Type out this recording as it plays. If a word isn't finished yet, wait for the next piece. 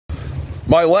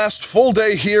My last full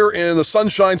day here in the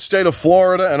Sunshine State of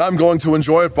Florida, and I'm going to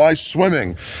enjoy it by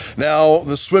swimming. Now,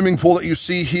 the swimming pool that you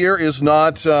see here is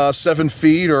not 7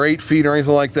 feet or 8 feet or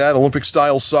anything like that,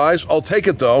 Olympic-style size. I'll take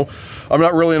it, though. I'm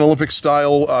not really an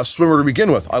Olympic-style swimmer to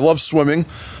begin with. I love swimming.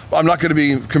 I'm not going to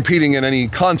be competing in any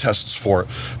contests for it.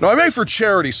 Now, I may for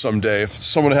charity someday. If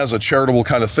someone has a charitable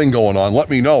kind of thing going on, let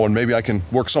me know, and maybe I can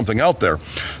work something out there.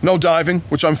 No diving,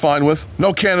 which I'm fine with.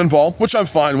 No cannonball, which I'm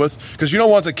fine with, because you don't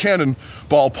want the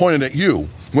cannonball pointed at you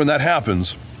when that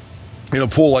happens in a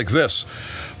pool like this.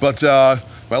 But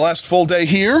my last full day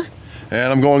here,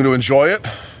 and I'm going to enjoy it,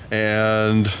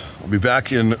 and I'll be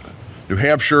back in New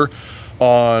Hampshire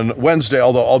on Wednesday,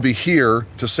 although I'll be here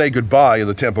to say goodbye in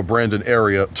the Tampa-Brandon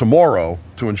area tomorrow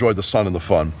to enjoy the sun and the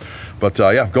fun. But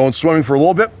yeah, going swimming for a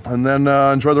little bit and then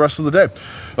enjoy the rest of the day.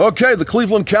 Okay, the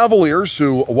Cleveland Cavaliers,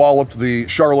 who walloped the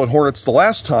Charlotte Hornets the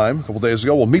last time, a couple days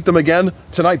ago, we'll meet them again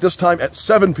tonight, this time at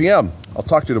 7 p.m. I'll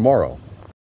talk to you tomorrow.